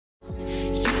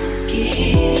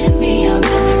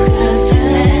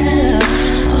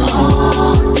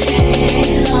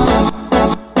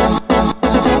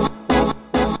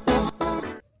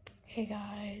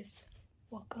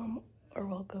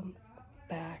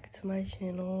back to my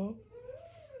channel.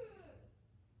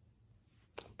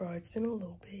 Bro, it's been a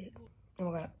little bit.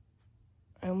 Oh my god,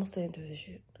 I almost didn't do this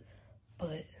shit,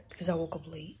 but because I woke up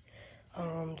late.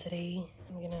 Today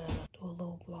I'm gonna do a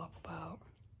little vlog about,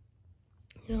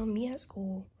 you know, me at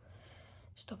school,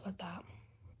 stuff like that.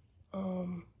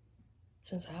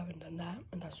 Since I haven't done that,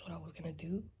 and that's what I was gonna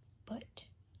do, but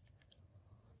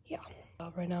yeah.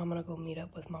 Right now I'm gonna go meet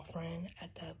up with my friend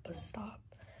at the bus stop.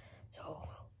 So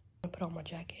I'm gonna put on my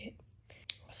jacket.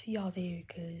 I'll see y'all there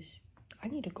because I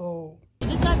need to go. We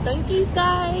just got donkeys,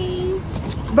 guys.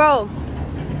 Bro,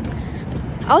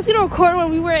 I was gonna record when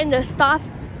we were in the stop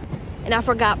and I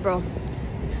forgot, bro.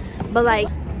 But like,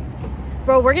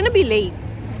 bro, we're gonna be late.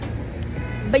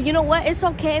 But you know what? It's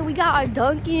okay. We got our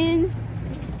Dunkins.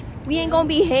 We ain't gonna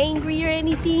be hangry or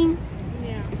anything.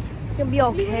 Yeah. It's gonna be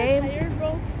okay. We were tired,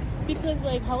 bro. Because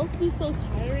like, how would be so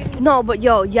tiring? No, but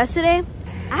yo, yesterday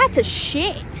I had to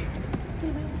shit.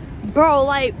 Bro,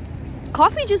 like,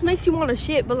 coffee just makes you want to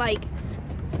shit, but like,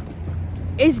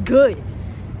 it's good.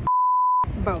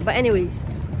 Bro, but anyways,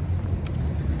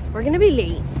 we're gonna be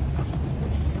late.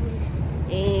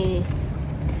 And,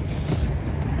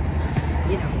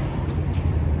 you know,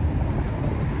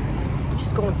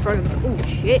 just go in front of the, oh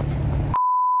shit.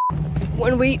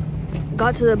 When we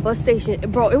got to the bus station,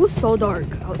 bro, it was so dark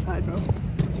outside, bro.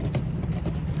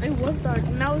 It was dark.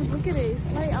 Now look at it. It's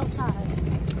light outside.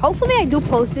 Hopefully I do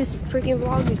post this freaking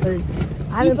vlog because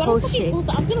I haven't posted shit.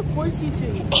 I'm gonna force you to.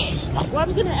 Or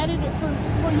I'm gonna edit it for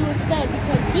you instead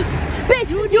because bitch,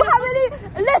 you haven't even,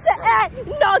 listen,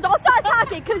 no, don't start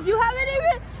talking because you haven't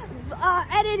even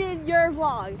edited your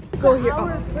vlog. So here,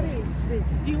 footage,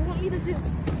 bitch. Do you want me to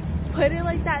just put it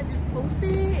like that and just post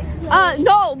it?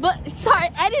 No, but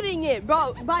start editing it,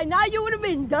 bro. By now you would have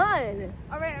been done.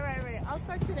 All right. I'll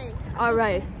start today. All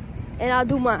right, and I'll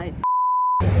do mine.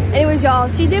 Anyways, y'all,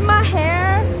 she did my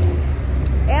hair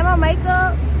and my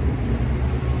makeup.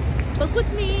 Look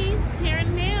with me, hair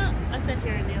and nails. I said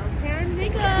hair and nails, hair and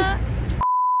makeup.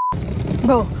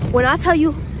 Bro, when I tell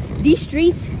you these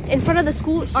streets in front of the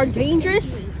school are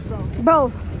dangerous,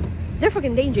 bro, they're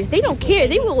freaking dangerous. They don't care.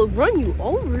 They will run you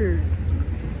over.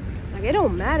 Like, it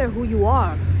don't matter who you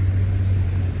are.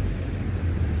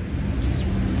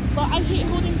 But I hate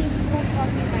holding this whole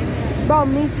coffee in my hand. Bro,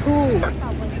 me too. That's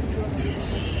not what I'm doing.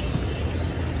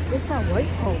 It's that white.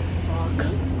 Oh, fuck.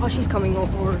 Oh, she's coming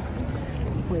over.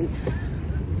 Wait.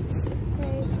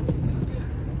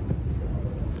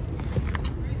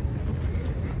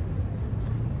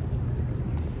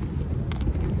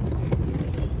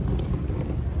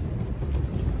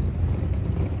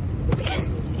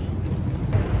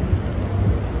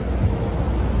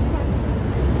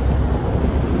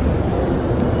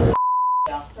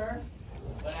 Okay.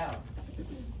 What else?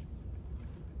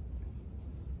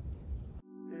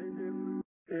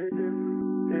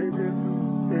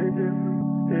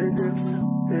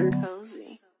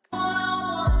 Cozy.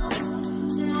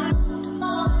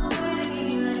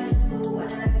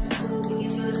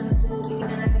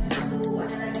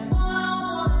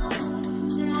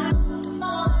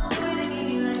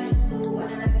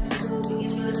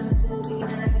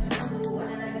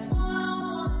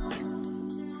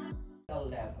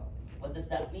 Level. What does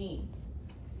that mean?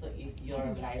 So if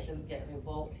your license get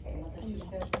revoked in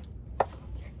Massachusetts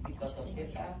because of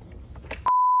HIPAA,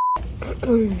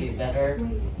 be better. They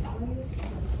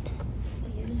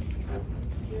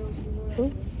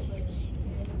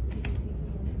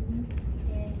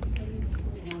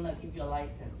will not give you a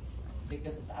license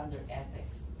because it's under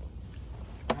ethics.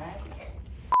 Alright?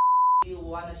 You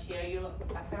want to share your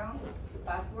account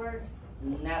password?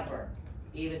 Never.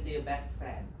 Even to your best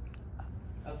friend.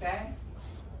 Okay?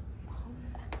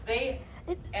 They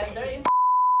enter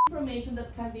information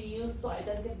that can be used to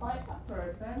identify a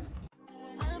person.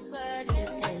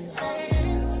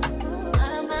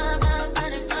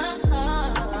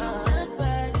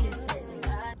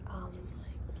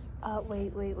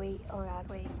 Wait. Oh god,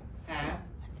 wait. Huh?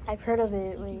 I've heard of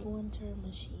it. So wait. you go into a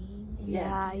machine.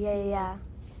 Yeah.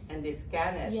 And they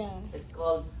scan it. Yeah. It's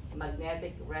called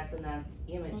magnetic resonance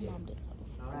imaging. My mom did that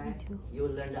before. Alright? You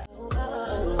will learn that.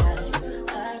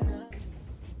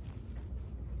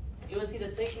 You will see the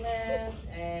treatment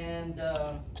and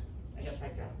I got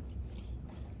sidetracked.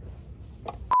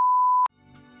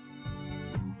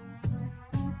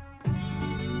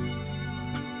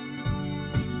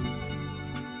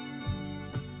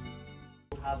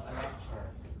 Have a lecture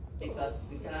because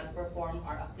we cannot perform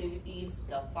our activities,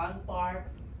 the fun part,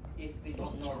 if we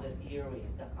don't know the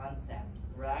theories, the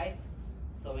concepts, right?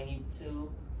 So we need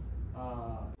to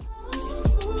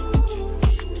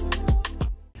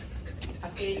a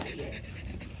case here.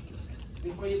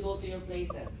 before you go to your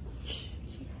places.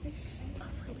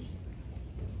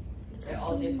 They're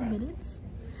all different.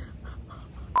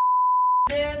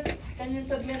 This, can you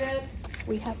submit it?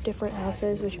 We have different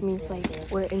houses, which means like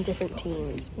we're in different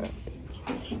teams, bro.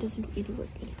 She doesn't do any work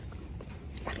in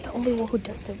her. I'm the only one who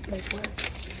does the like work.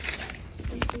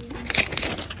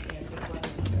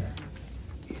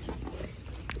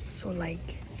 So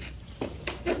like,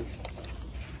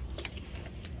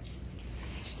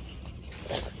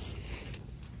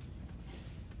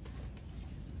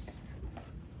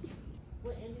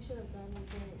 What Andy should have done is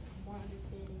get more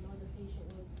understanding on the patient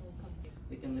was so comfortable.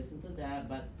 We can listen to that,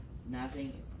 but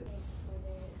nothing is good. For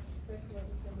the first one,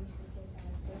 information such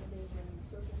as birthday and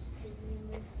social security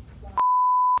number.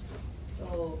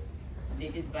 So, they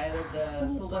did viral the,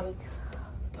 so what,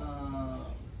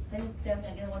 can you tell me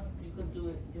again what you could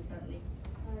do differently?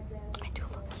 I do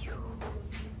look cute.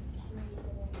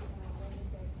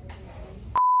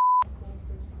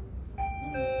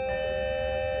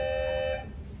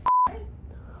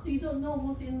 So you don't know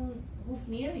who's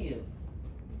near you.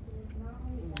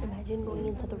 Imagine going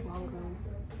into the wrong room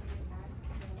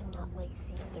and not like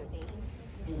saying their name.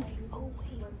 Like, oh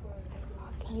wait, I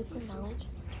forgot. Can you pronounce?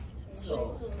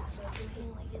 So, That's what I'm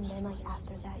saying. Like, and then like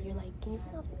after that, you're like, can you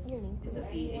pronounce your name? it's a Oh,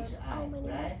 PHI, my name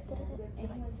right? is. You're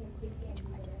like,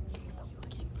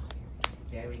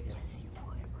 Very good.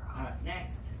 Alright,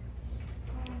 next.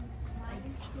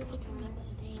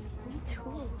 Me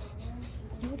too.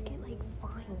 You would get like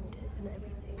fined and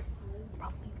everything.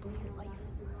 Probably lose your license.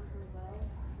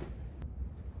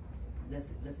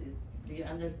 Do you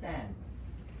understand?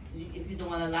 If you don't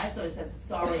want to lie, so I said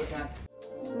sorry, Cap.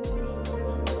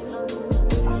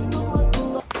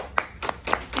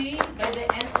 See, by the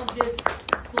end of this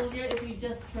school year, if you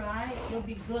just try, you'll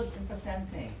be good in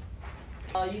presenting.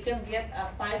 You can get a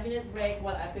 5-minute break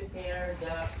while I prepare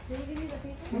the... Did you give me the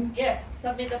paper? Yes,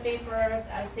 submit the papers.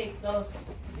 I'll take those.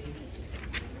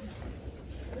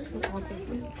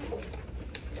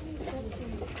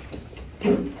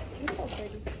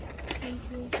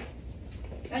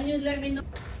 Can you let me know?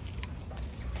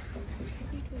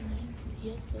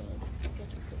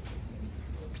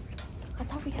 I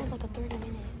thought we had like a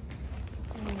 30-minute.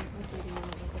 I mean, not 30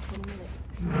 minutes, like a 20-minute.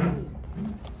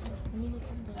 Let me look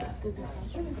on the Google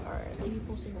Classroom. Alright. Maybe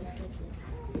posting my schedule.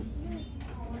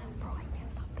 Bro, I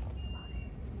can't stop thinking about it.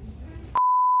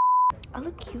 I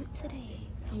look cute today.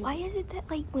 Why is it that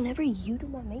like whenever you do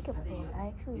my makeup, bro, I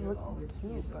actually look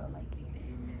cute, bro? Like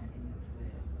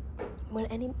when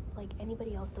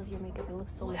anybody else does your makeup, it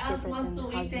looks so Who much else different wants than to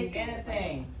how you do retake it.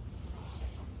 anything?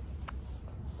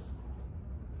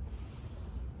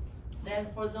 Then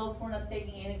for those who are not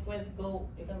taking any quiz, you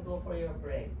can go for your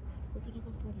break. We're gonna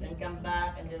go for Then come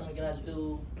back and then we're gonna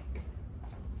do...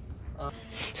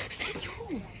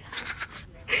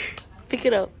 Pick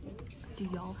it up. Do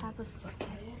y'all have a foot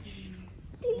fetish?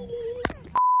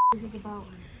 This is about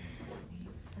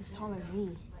as tall as me.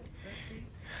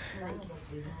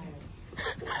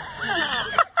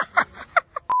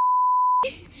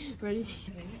 Ready?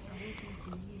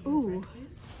 Ooh.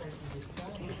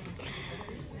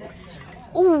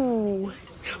 Ooh.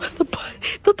 The butt.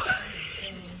 The butt.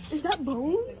 Is that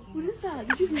bones? What is that?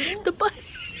 Did you hear that? The butt.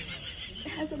 It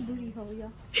has a booty hole,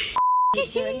 y'all.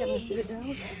 Ready? I'm gonna sit it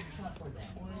down.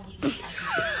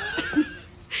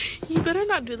 You better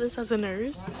not do this as a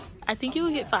nurse. I think you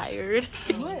will get fired.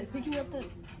 What? Picking up the...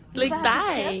 Like I have to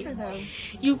that. transfer them.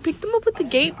 You picked them up with the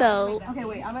gate belt. Okay,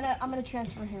 wait. I'm gonna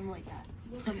transfer him like that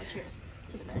from a chair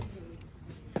to the bed.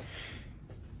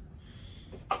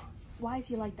 Why is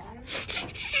he like that?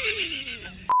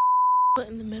 Put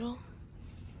in the middle.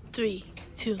 3,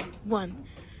 2, 1.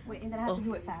 Wait, and then I have to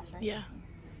do it fast, right? Yeah.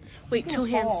 Wait, He's two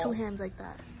gonna hands, fall. 2 hands like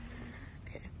that.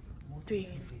 Okay. 3,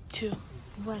 2,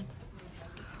 1.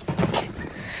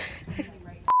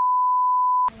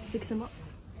 Fix him up.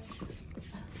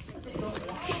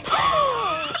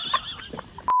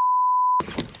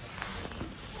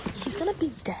 He's gonna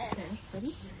be dead.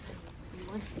 Ready?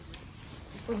 1.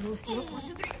 Oh, no, still up. 1,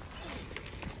 2, 3.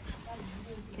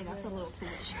 Okay, that's a little too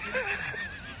much.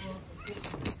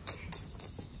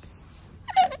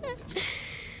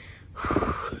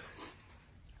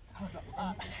 That was a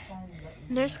lot.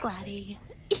 Nurse Gladdy.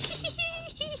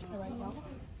 Alright, well,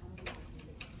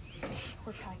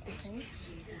 we're practicing.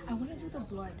 I want to do the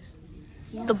blood.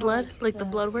 You know The how, blood? Like the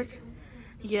the- blood work?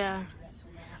 Yeah.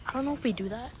 I don't know if we do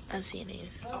that as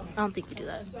CNAs. I don't think we do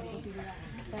that. We do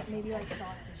that maybe like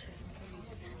shots and shit.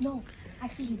 No,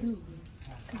 actually we do.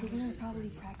 Because we're going to probably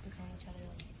practice on each other.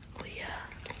 Like, Oh, yeah.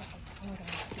 we're going to do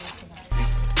it for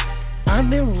that.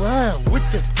 I'm in love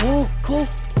with the full coat.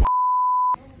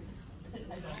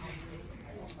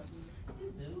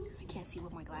 can't see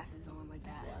with my glasses on like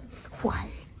that. What?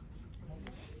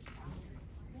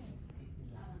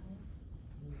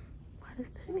 What is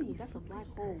this? That's a black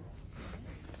hole.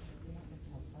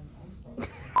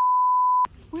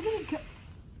 Where did it go?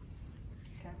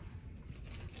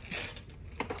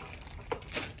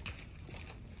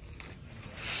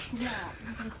 Yeah,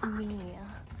 it's me.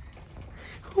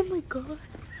 Oh my god.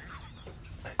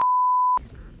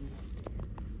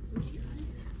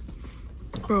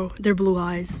 Bro, they're blue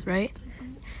eyes, right?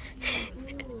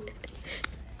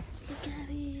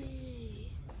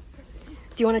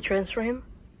 Do you want to transfer him?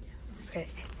 Okay.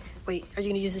 Wait, are you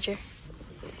gonna use the chair?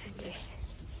 Okay.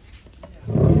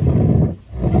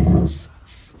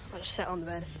 I'll just sit on the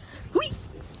bed. Whee!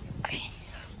 Okay.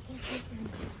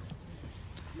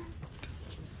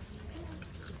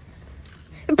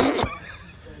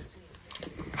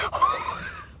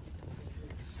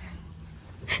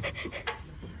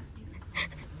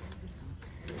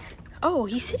 Oh,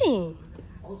 he's sitting.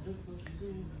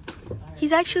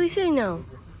 He's actually sitting now.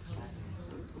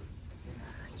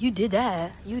 You did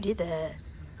that. You did that.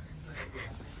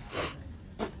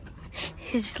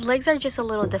 His legs are just a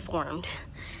little deformed.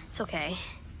 It's okay.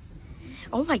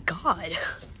 Oh my god.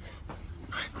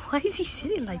 Why is he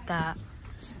sitting like that?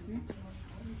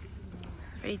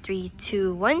 Ready, 3,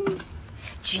 2, 1.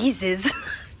 Jesus.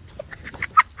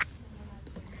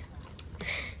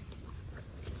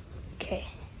 Okay.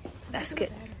 That's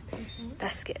good.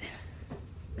 That's good.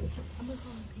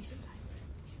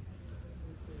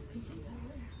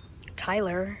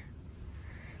 Tyler.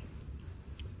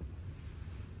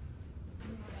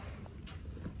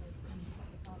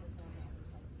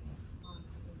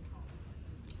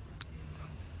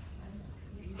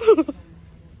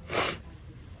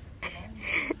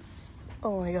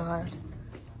 Oh my god.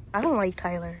 I don't like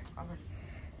Tyler.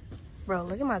 Bro,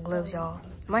 look at my gloves, y'all.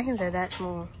 My hands are that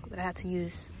small, but I had to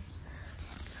use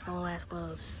small ass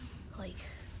gloves. Like,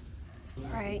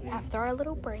 alright, after our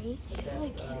little break.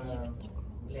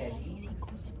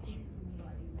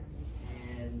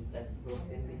 And that's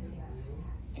broken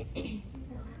between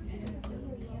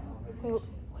you.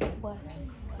 Wait, what?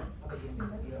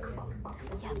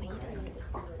 Yeah, but he doesn't do it.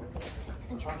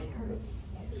 And she said,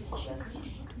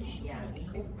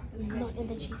 no, and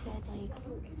then she said, like,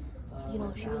 you know,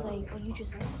 she was like, oh, you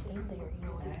just stay there, you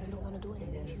know, if you don't want to do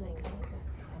anything. She's like, I don't care.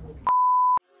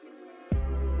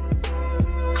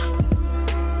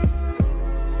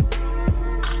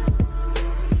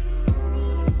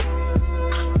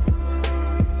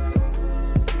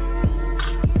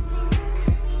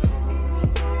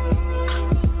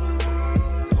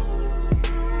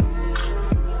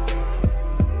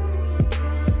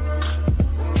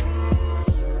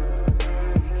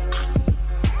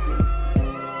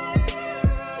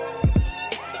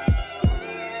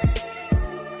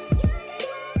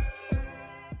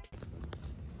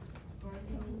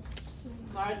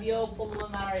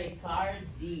 Cardiopulmonary,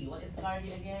 cardi. What is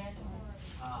cardi again?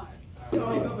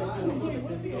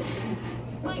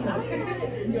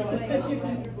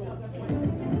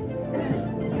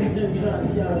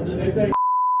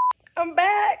 I'm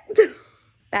back.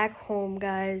 Back home,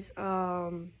 guys.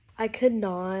 I could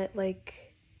not,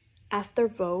 like, after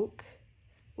Vogue,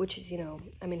 which is, you know,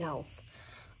 I'm in health.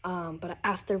 But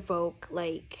after Vogue,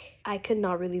 like, I could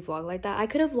not really vlog like that. I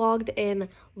could have vlogged in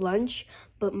lunch,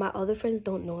 but my other friends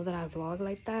don't know that I vlog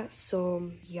like that.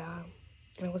 So, yeah,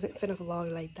 and I wasn't finna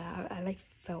vlog like that. I like,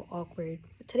 felt awkward.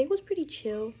 But today was pretty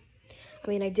chill. I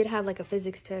mean, I did have, like, a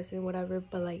physics test and whatever,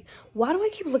 but, like, why do I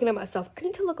keep looking at myself? I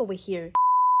need to look over here.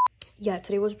 Yeah,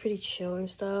 today was pretty chill and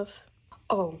stuff.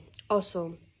 Oh,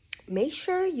 also, make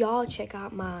sure y'all check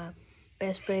out my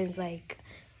best friend's, like,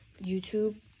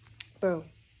 YouTube. Bro,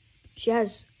 she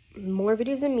has more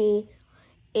videos than me,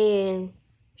 and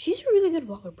she's a really good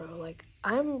vlogger, bro. Like,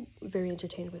 I'm very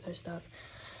entertained with her stuff.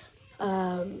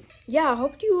 Yeah, I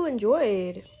hope you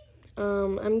enjoyed.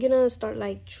 I'm gonna start,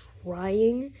 like,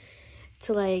 trying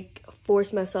to, like,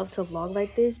 force myself to vlog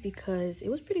like this because it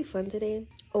was pretty fun today.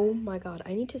 Oh my god,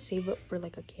 I need to save up for,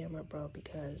 like, a camera, bro,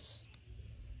 because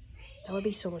that would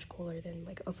be so much cooler than,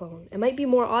 like, a phone. It might be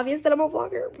more obvious that I'm a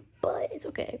vlogger, but it's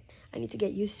okay. I need to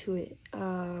get used to it.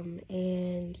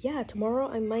 And yeah, tomorrow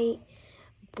I might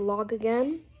vlog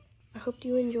again. I hope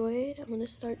you enjoyed. I'm gonna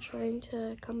start trying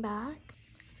to come back.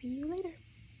 See you later.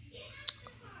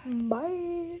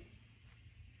 Bye.